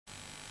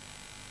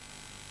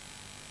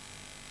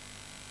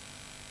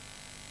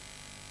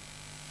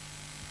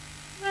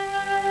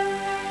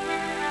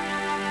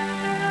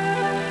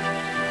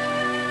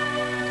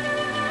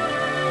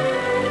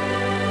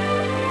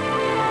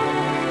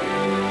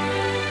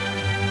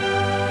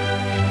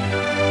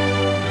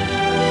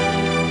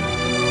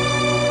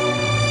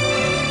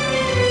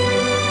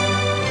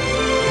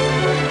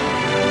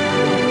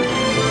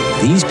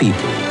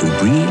people who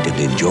breed and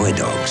enjoy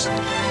dogs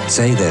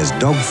say there's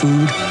dog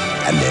food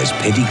and there's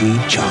pedigree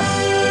chum.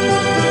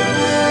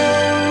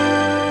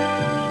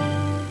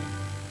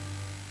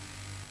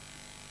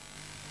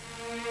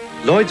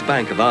 Lloyds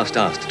Bank have asked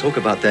us to talk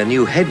about their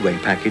new Headway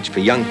package for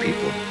young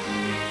people.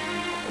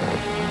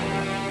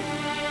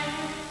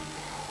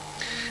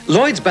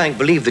 Lloyds Bank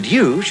believe that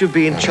you should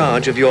be in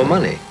charge of your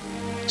money.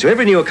 So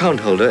every new account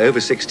holder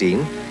over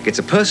 16 gets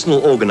a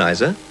personal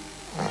organizer,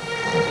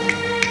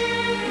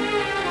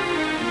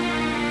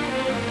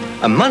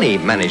 a money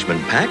management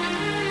pack,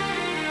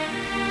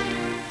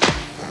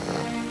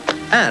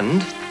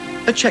 and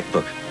a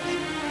checkbook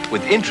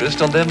with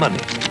interest on their money.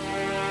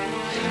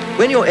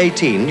 When you're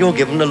 18, you're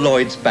given a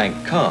Lloyds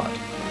Bank card.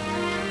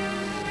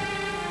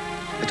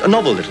 It's a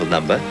novel little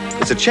number.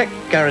 It's a check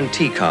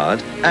guarantee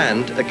card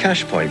and a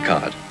cash point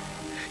card.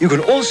 You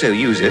can also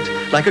use it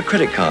like a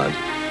credit card,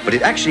 but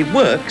it actually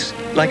works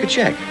like a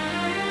check.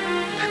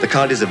 The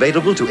card is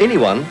available to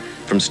anyone,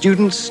 from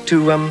students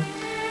to,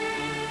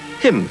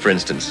 him, for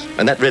instance.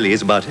 And that really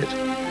is about it.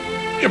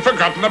 You've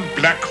forgotten the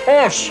black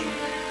horse,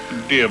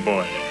 dear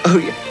boy. Oh,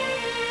 yeah.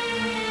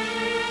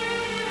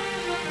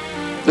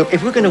 Look,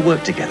 if we're going to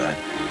work together,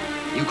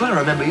 you've got to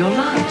remember your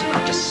lines. You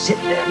can't just sit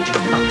there and do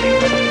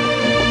nothing.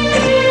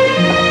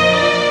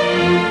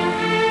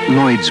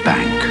 Lloyds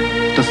Bank,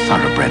 the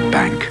thoroughbred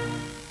bank.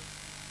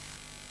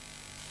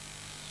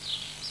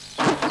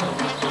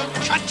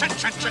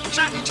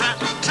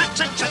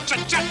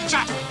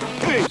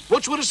 Hey,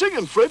 what's with the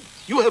singing, Fred?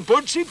 You have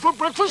birdseed for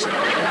breakfast?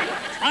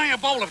 Try a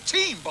bowl of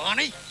team,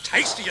 Barney.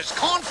 Tasty as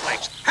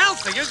cornflakes,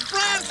 healthy as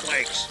bran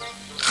flakes.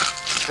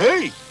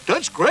 Hey,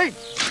 that's great.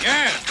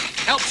 Yeah,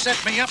 helps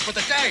set me up for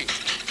the day.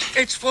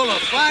 It's full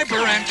of fiber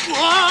and...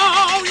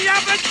 Whoa,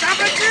 yabba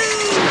dabba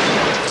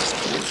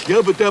doo!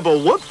 Yabba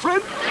dabba what,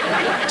 Fred?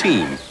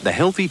 Team, the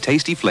healthy,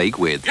 tasty flake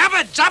with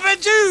Yabba dabba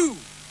doo!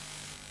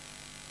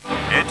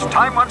 It's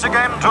time once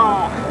again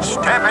to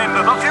step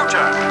into the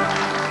future.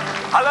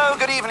 Hello,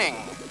 good evening.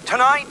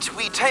 Tonight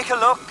we take a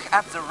look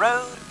at the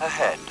road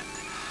ahead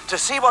to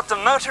see what the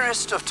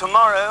motorist of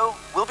tomorrow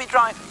will be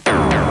driving.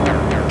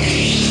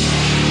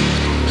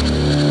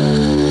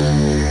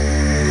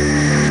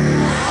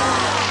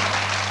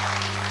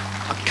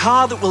 A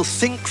car that will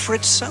think for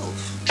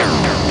itself.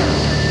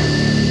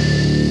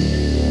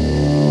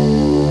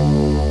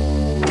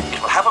 It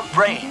will have a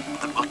brain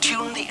that will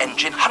tune the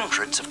engine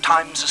hundreds of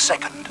times a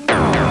second.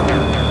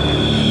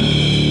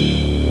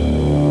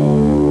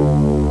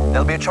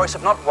 There'll be a choice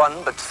of not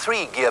one, but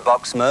 3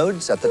 gearbox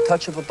modes at the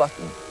touch of a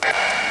button.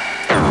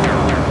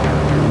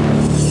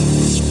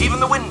 Even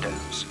the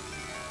windows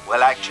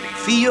will actually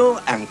feel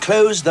and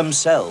close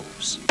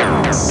themselves.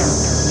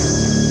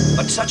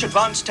 But such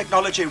advanced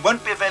technology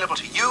won't be available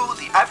to you,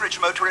 the average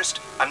motorist,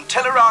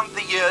 until around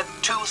the year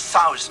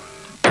 2000.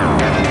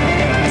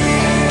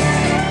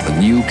 the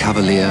new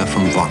Cavalier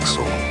from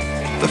Vauxhall.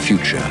 The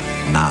future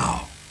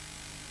now.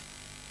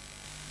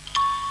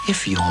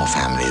 If your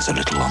family is a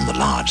little on the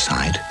large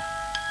side,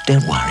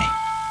 don't worry.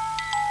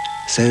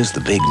 So's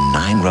the big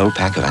 9-roll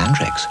pack of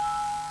Andrex.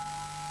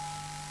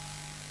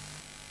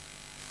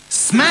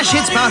 Smash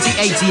Hits Party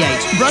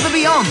 88, Brother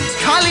Beyond,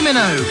 Kylie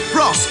Minogue,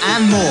 Ross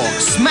and more.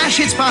 Smash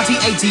Hits Party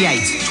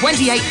 88,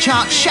 28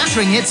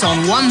 chart-shattering hits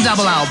on one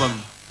double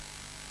album.